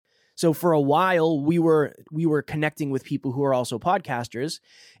So for a while, we were connecting with people who are also podcasters,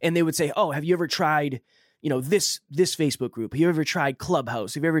 and they would say, "Oh, have you ever tried, this Facebook group? Have you ever tried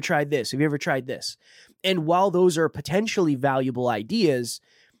Clubhouse? Have you ever tried this? Have you ever tried this?" And while those are potentially valuable ideas,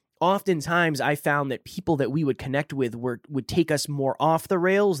 oftentimes I found that people that we would connect with would take us more off the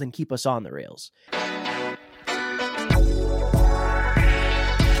rails than keep us on the rails.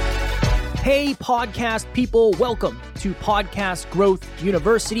 Hey, podcast people, welcome to Podcast Growth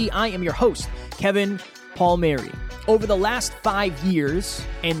University. I am your host, Kevin Palmieri. Over the last 5 years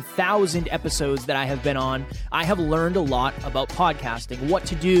and 1,000 episodes that I have been on, I have learned a lot about podcasting, what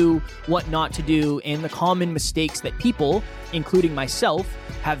to do, what not to do, and the common mistakes that people, including myself,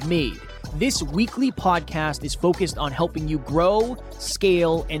 have made. This weekly podcast is focused on helping you grow,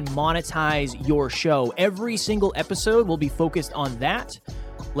 scale, and monetize your show. Every single episode will be focused on that.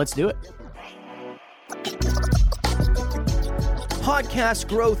 Let's do it. Podcast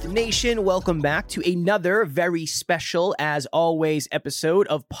Growth Nation, welcome back to another very special, as always, episode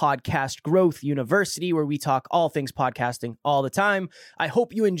of Podcast Growth University, where we talk all things podcasting all the time. I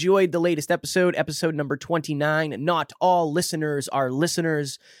hope you enjoyed the latest episode number 29. Not all listeners are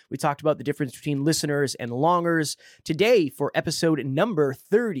listeners. We talked about the difference between listeners and longers. Today, for episode number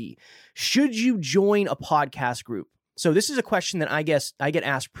 30, should you join a podcast group? So this is a question that I get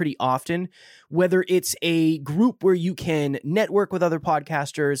asked pretty often, whether it's a group where you can network with other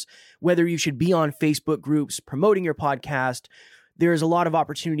podcasters, whether you should be on Facebook groups promoting your podcast. There's a lot of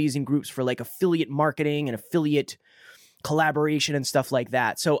opportunities in groups for like affiliate marketing and affiliate collaboration and stuff like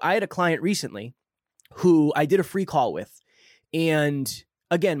that. So I had a client recently who I did a free call with. And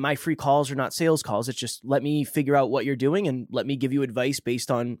again, my free calls are not sales calls. It's just let me figure out what you're doing and let me give you advice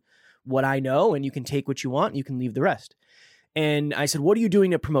based on what I know, and you can take what you want and you can leave the rest. And I said, "What are you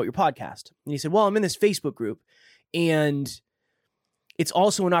doing to promote your podcast?" And he said, "Well, I'm in this Facebook group, and it's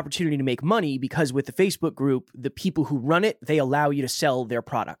also an opportunity to make money because with the Facebook group, the people who run it, they allow you to sell their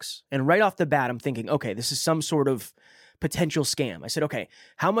products." And right off the bat, I'm thinking, okay, this is some sort of potential scam. I said, "Okay,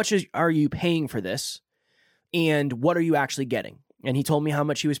 how much are you paying for this? And what are you actually getting?" And he told me how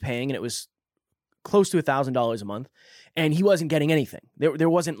much he was paying, and it was close to $1,000 a month, and he wasn't getting anything. There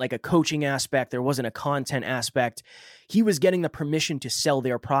wasn't like a coaching aspect. There wasn't a content aspect. He was getting the permission to sell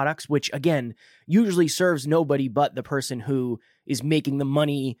their products, which again, usually serves nobody but the person who is making the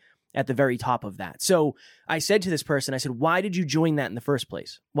money at the very top of that. So I said to this person, I said, "Why did you join that in the first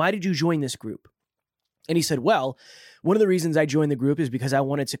place? Why did you join this group?" And he said, "Well, one of the reasons I joined the group is because I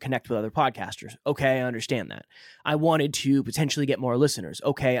wanted to connect with other podcasters." Okay, I understand that. "I wanted to potentially get more listeners."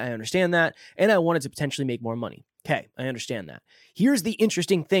 Okay, I understand that. "And I wanted to potentially make more money." Okay, I understand that. Here's the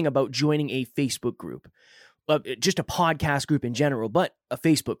interesting thing about joining a Facebook group, just a podcast group in general, but a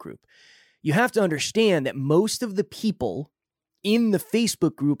Facebook group. You have to understand that most of the people in the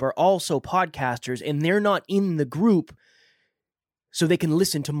Facebook group are also podcasters, and they're not in the group so they can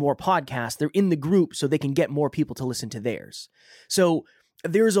listen to more podcasts. They're in the group so they can get more people to listen to theirs. So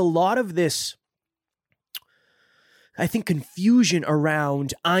there's a lot of this, I think, confusion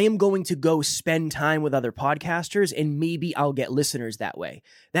around, I am going to go spend time with other podcasters and maybe I'll get listeners that way.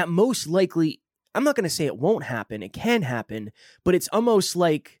 That most likely, I'm not going to say it won't happen. It can happen, but it's almost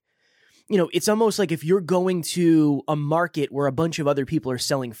like, if you're going to a market where a bunch of other people are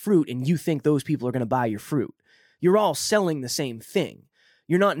selling fruit and you think those people are going to buy your fruit. You're all selling the same thing.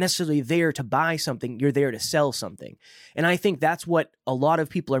 You're not necessarily there to buy something. You're there to sell something. And I think that's what a lot of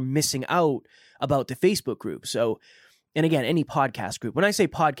people are missing out about the Facebook group. So, and again, any podcast group. When I say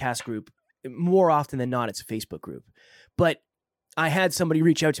podcast group, more often than not, it's a Facebook group. But I had somebody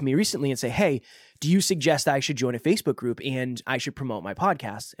reach out to me recently and say, "Hey, do you suggest I should join a Facebook group and I should promote my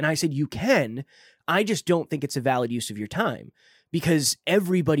podcast?" And I said, "You can. I just don't think it's a valid use of your time because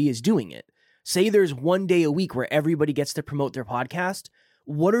everybody is doing it. Say there's one day a week where everybody gets to promote their podcast.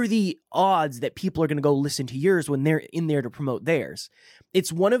 What are the odds that people are going to go listen to yours when they're in there to promote theirs?"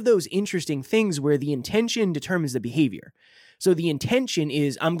 It's one of those interesting things where the intention determines the behavior. So the intention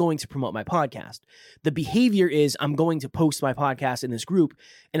is, I'm going to promote my podcast. The behavior is, I'm going to post my podcast in this group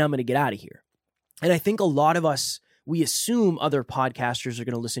and I'm going to get out of here. And I think a lot of us, we assume other podcasters are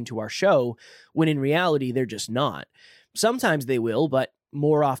going to listen to our show when in reality, they're just not. Sometimes they will, but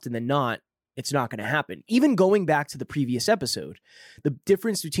more often than not, it's not going to happen. Even going back to the previous episode, the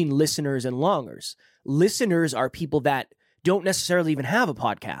difference between listeners and longers. Listeners are people that don't necessarily even have a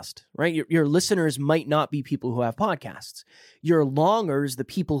podcast, right? Your listeners might not be people who have podcasts. Your longers, the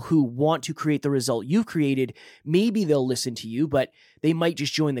people who want to create the result you've created, maybe they'll listen to you, but they might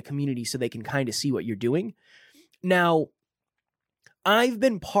just join the community so they can kind of see what you're doing. Now, I've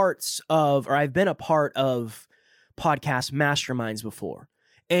been a part of podcast masterminds before.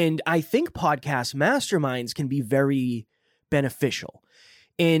 And I think podcast masterminds can be very beneficial.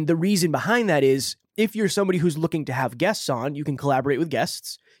 And the reason behind that is if you're somebody who's looking to have guests on, you can collaborate with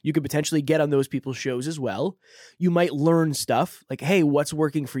guests. You could potentially get on those people's shows as well. You might learn stuff like, hey, what's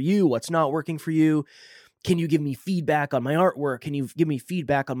working for you? What's not working for you? Can you give me feedback on my artwork? Can you give me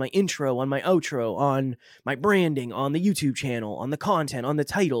feedback on my intro, on my outro, on my branding, on the YouTube channel, on the content, on the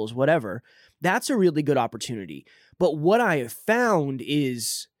titles, whatever? That's a really good opportunity. But what I have found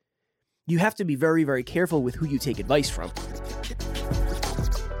is you have to be very, very careful with who you take advice from.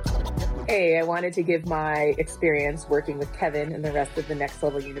 Hey, I wanted to give my experience working with Kevin and the rest of the Next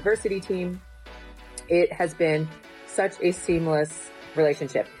Level University team. It has been such a seamless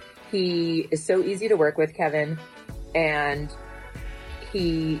relationship. He is so easy to work with, Kevin, and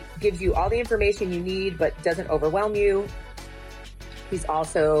he gives you all the information you need, but doesn't overwhelm you. He's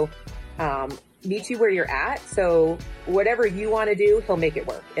also meets you where you're at. So whatever you want to do, he'll make it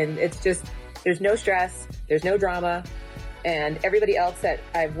work. And it's just, there's no stress, there's no drama. And everybody else that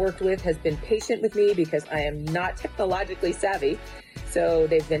I've worked with has been patient with me because I am not technologically savvy. So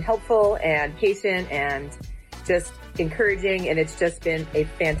they've been helpful and patient and just encouraging, and it's just been a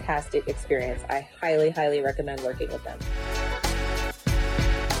fantastic experience. I highly, highly recommend working with them.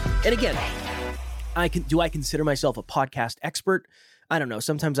 And again, do I consider myself a podcast expert? I don't know.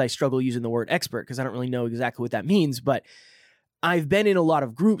 Sometimes I struggle using the word expert because I don't really know exactly what that means, but I've been in a lot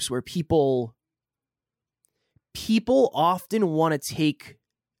of groups where people often want to take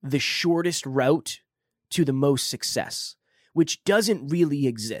the shortest route to the most success, which doesn't really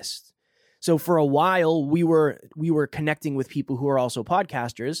exist. So for a while, we were connecting with people who are also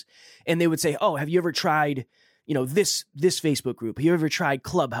podcasters, and they would say, "Oh, have you ever tried, this Facebook group? Have you ever tried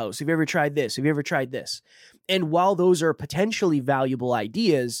Clubhouse? Have you ever tried this? Have you ever tried this?" And while those are potentially valuable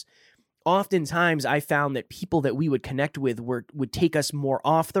ideas, oftentimes I found that people that we would connect with would take us more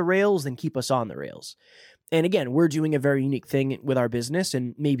off the rails than keep us on the rails. And again, we're doing a very unique thing with our business,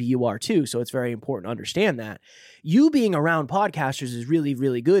 and maybe you are too. So it's very important to understand that. You being around podcasters is really,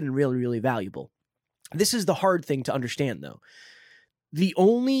 really good and really, really valuable. This is the hard thing to understand, though. The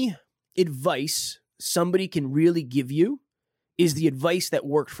only advice somebody can really give you is the advice that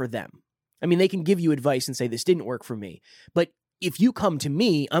worked for them. I mean, they can give you advice and say, this didn't work for me. But if you come to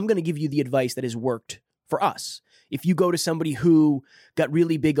me, I'm going to give you the advice that has worked for us. If you go to somebody who got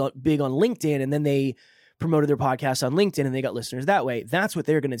really big on LinkedIn and then they promoted their podcast on LinkedIn and they got listeners that way, that's what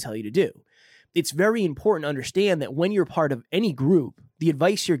they're going to tell you to do. It's very important to understand that when you're part of any group, the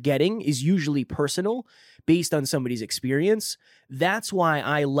advice you're getting is usually personal, based on somebody's experience. That's why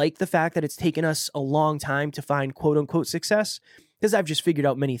I like the fact that it's taken us a long time to find quote unquote success, because I've just figured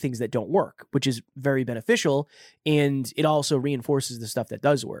out many things that don't work, which is very beneficial. And it also reinforces the stuff that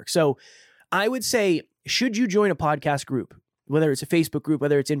does work. So I would say, should you join a podcast group, whether it's a Facebook group,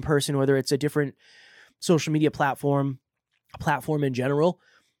 whether it's in person, whether it's a different social media platform in general,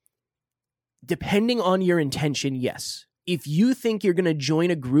 depending on your intention, yes. If you think you're going to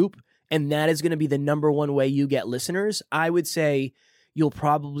join a group and that is going to be the number one way you get listeners, I would say you'll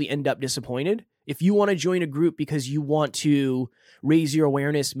probably end up disappointed. If you want to join a group because you want to raise your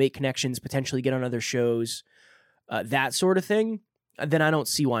awareness, make connections, potentially get on other shows, that sort of thing, then I don't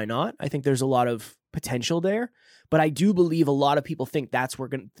see why not. I think there's a lot of potential there, but I do believe a lot of people think that's where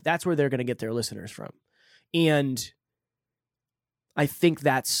they're going to get their listeners from. And I think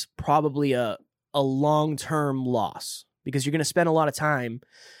that's probably a long-term loss, because you're going to spend a lot of time.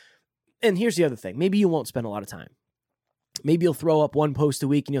 And here's the other thing. Maybe you won't spend a lot of time. Maybe you'll throw up one post a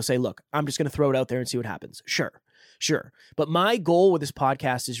week and you'll say, look, I'm just going to throw it out there and see what happens. Sure. But my goal with this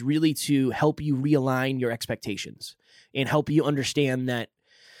podcast is really to help you realign your expectations and help you understand that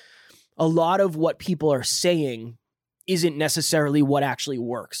a lot of what people are saying isn't necessarily what actually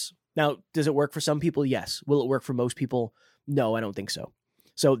works. Now, does it work for some people? Yes. Will it work for most people? No, I don't think so.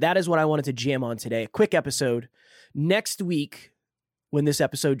 So that is what I wanted to jam on today. A quick episode. Next week, when this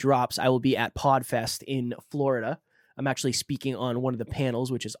episode drops, I will be at PodFest in Florida. I'm actually speaking on one of the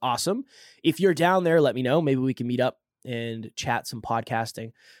panels, which is awesome. If you're down there, let me know. Maybe we can meet up and chat some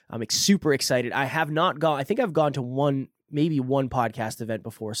podcasting. I'm super excited. I think I've gone to maybe one podcast event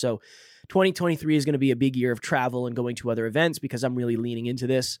before. So 2023 is going to be a big year of travel and going to other events because I'm really leaning into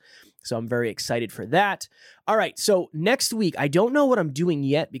this. So I'm very excited for that. All right. So next week, I don't know what I'm doing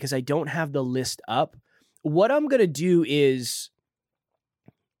yet because I don't have the list up. What I'm going to do is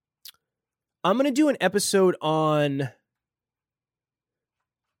I'm going to do an episode on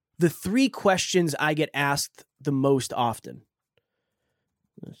the 3 questions I get asked the most often.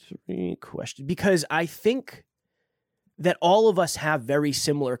 The 3 questions, because I think that all of us have very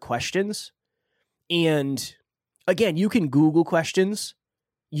similar questions. And again, you can Google questions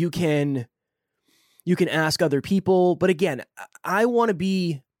You can ask other people. But again, I want to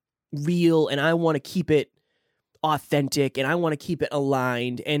be real and I want to keep it authentic and I want to keep it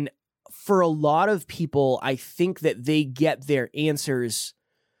aligned. And for a lot of people, I think that they get their answers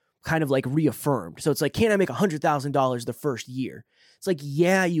kind of like reaffirmed. So it's like, can I make $100,000 the first year? It's like,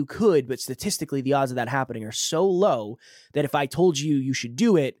 yeah, you could, but statistically, the odds of that happening are so low that if I told you you should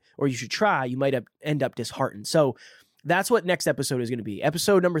do it or you should try, you might end up disheartened. So that's what next episode is going to be.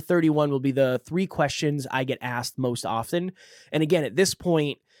 Episode number 31 will be the 3 questions I get asked most often. And again, at this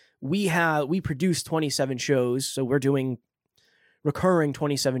point, we produce 27 shows. So we're doing recurring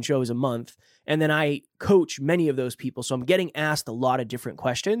 27 shows a month. And then I coach many of those people. So I'm getting asked a lot of different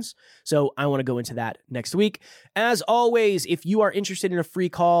questions. So I want to go into that next week. As always, if you are interested in a free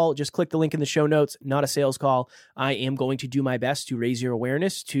call, just click the link in the show notes, not a sales call. I am going to do my best to raise your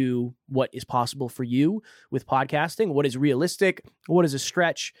awareness to what is possible for you with podcasting, what is realistic, what is a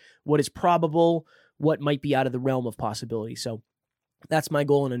stretch, what is probable, what might be out of the realm of possibility. So that's my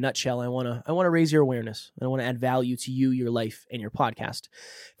goal in a nutshell. I want to raise your awareness and I want to add value to you, your life, and your podcast.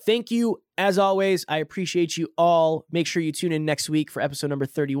 Thank you. As always, I appreciate you all. Make sure you tune in next week for episode number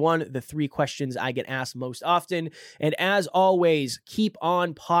 31, the 3 questions I get asked most often. And as always, keep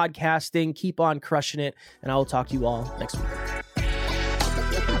on podcasting, keep on crushing it, and I will talk to you all next week.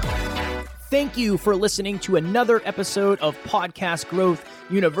 Thank you for listening to another episode of Podcast Growth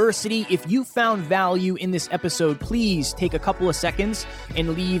University. If you found value in this episode, please take a couple of seconds and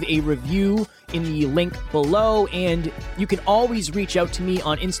leave a review in the link below. And you can always reach out to me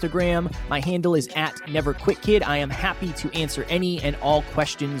on Instagram. My handle is @NeverQuitKid. I am happy to answer any and all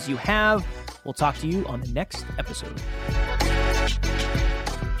questions you have. We'll talk to you on the next episode.